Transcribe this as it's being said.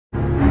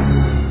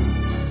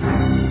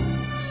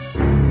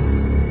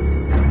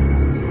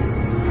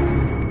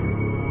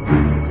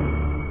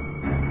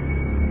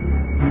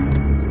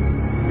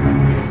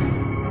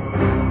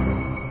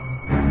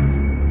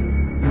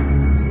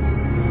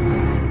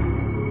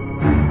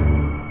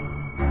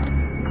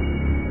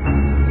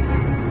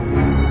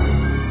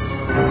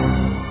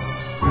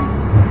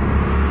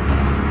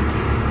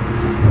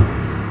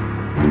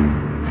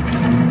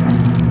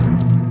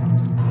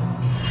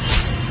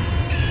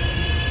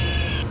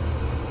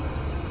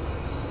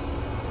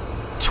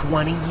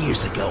20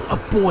 years ago, a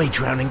boy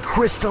drowned in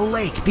Crystal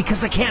Lake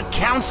because the camp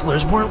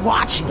counselors weren't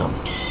watching him.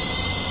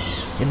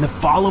 In the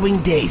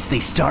following days, they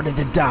started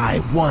to die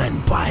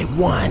one by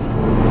one.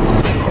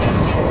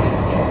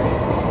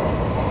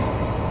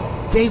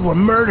 They were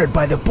murdered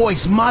by the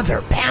boy's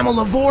mother,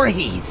 Pamela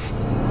Voorhees.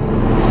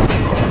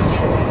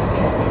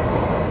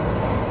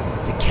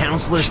 The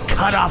counselors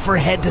cut off her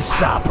head to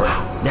stop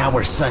her. Now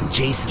her son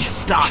Jason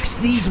stalks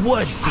these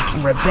woods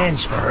seeking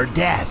revenge for her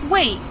death.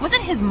 Wait,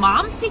 wasn't his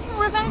mom seeking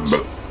revenge?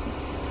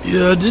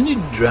 Yeah, didn't he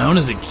drown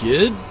as a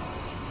kid?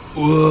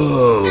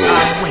 Whoa.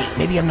 Wait,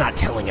 maybe I'm not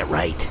telling it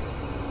right.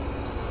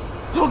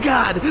 Oh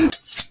God!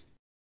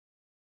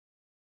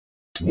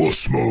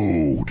 Wuss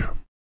mode.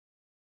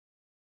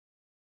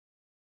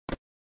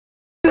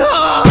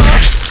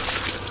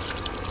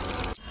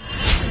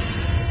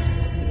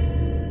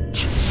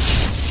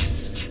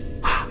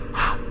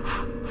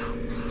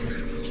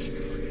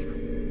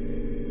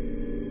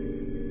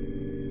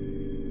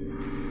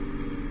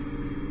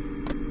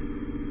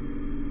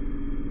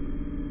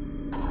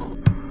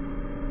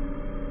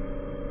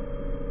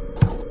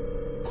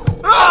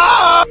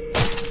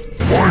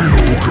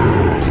 Final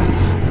girl.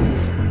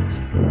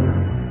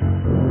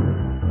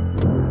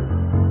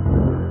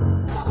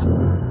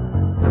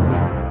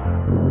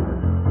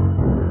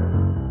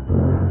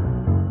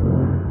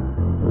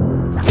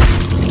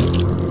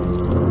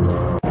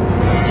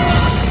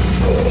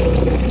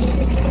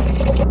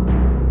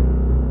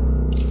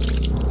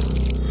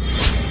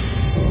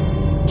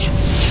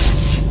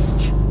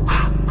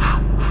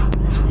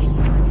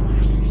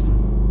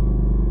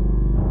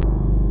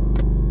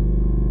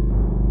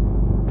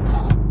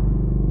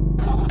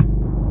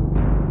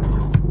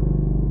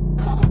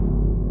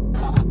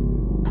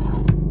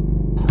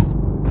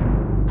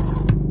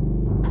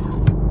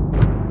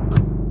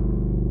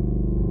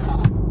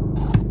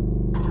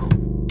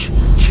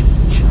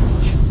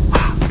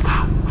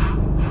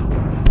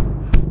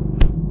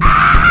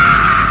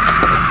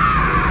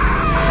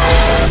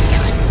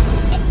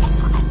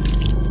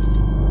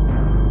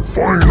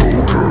 Final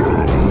girl.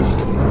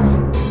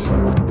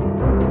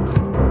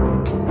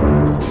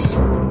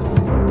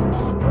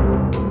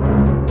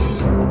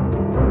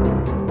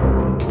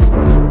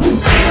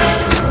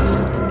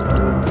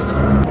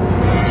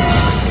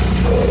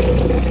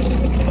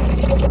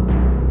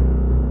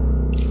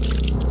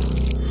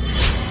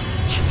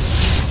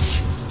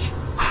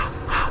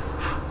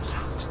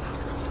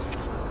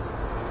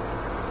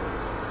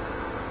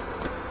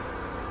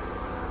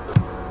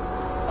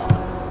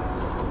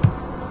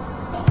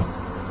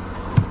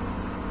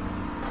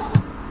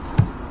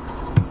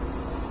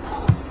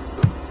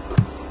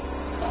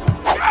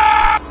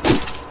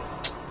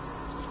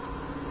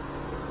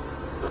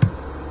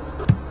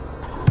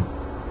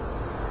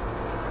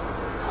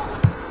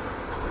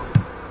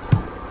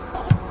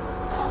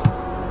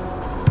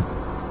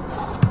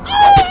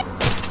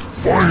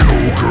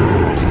 Final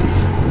girl.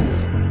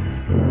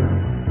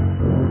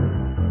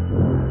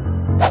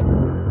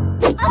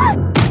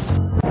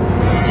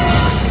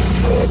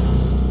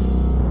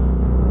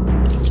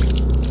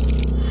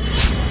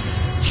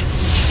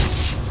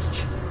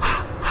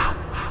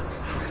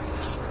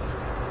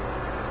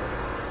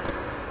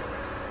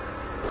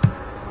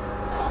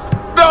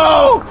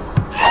 No!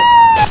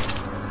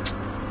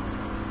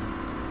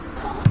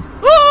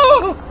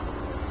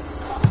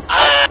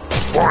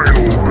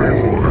 Final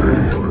boy.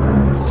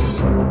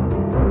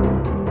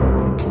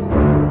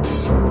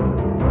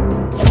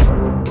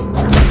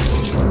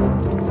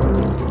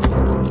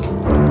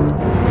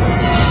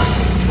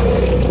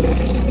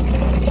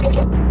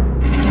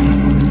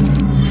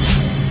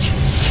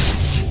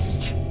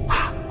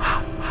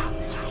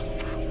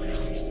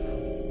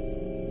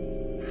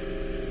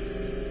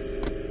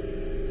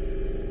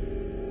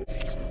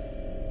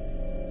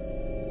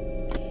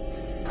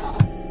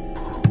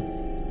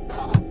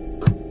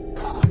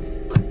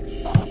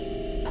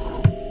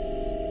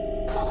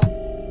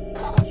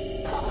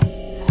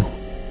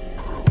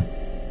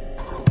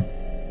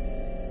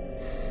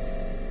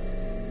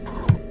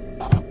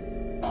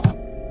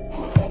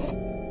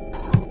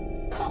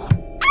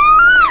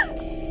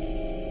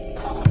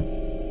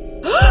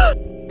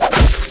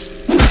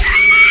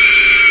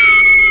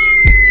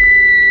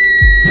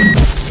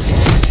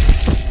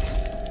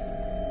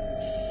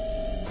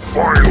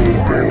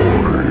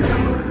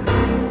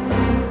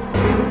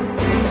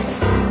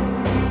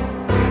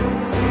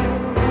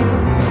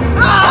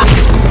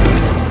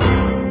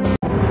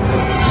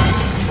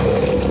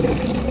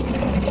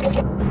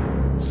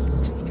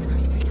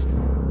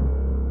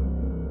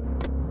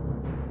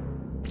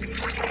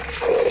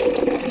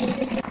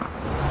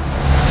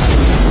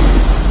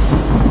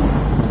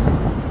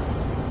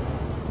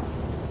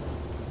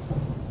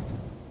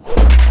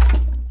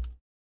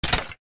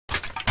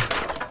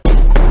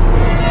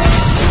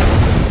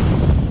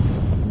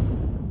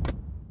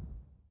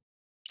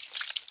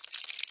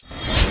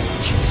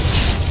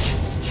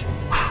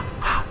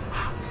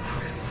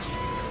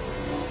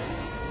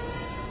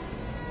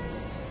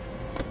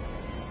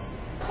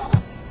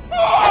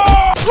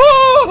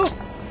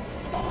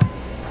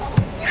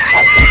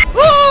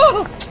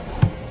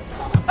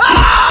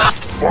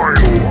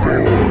 Final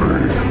boy.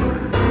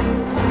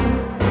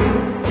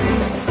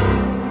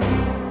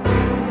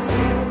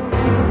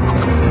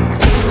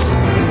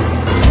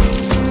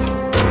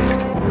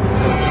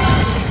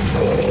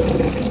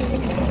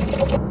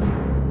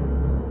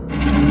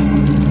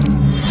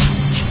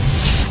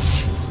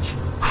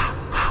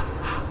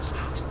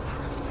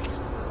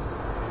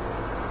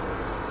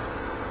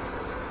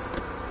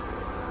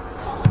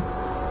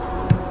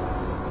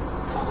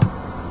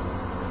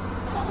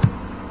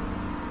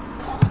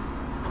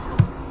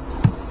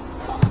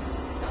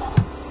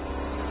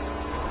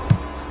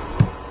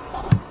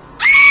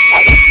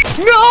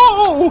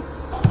 No!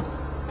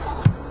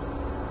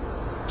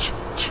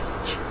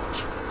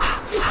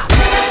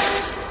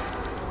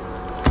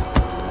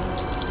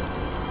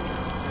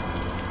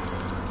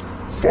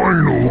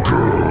 Final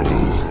girl.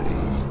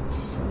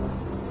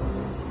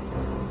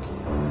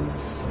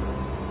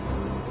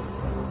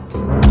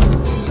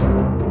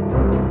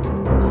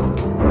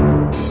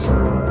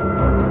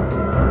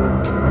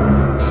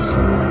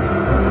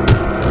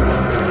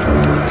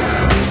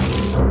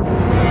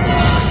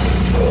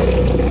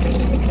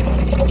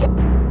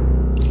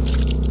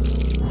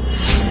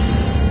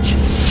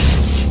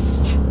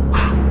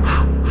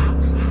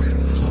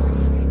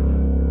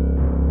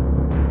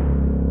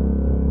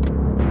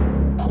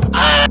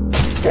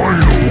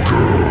 Final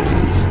girl.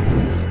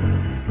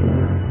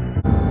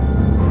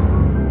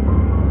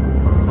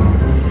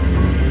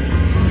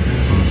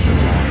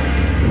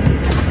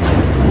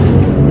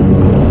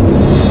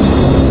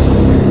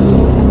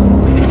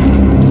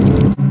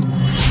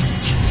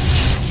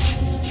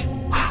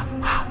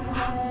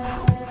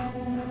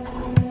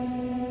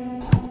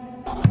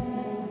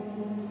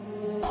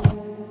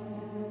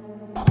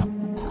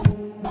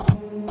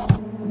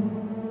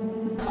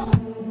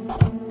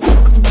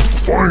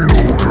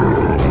 Final girl.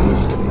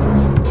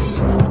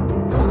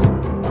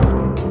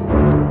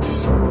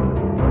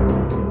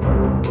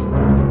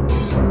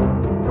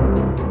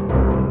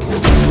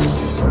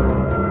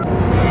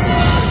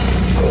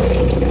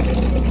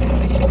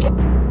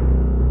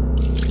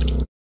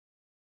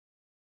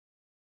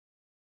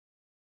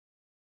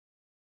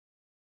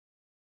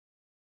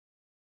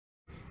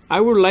 I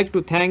would like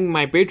to thank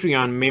my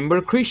Patreon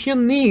member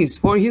Christian Nees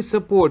for his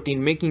support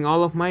in making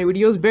all of my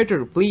videos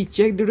better. Please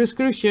check the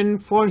description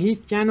for his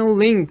channel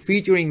link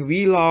featuring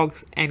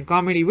vlogs and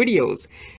comedy videos.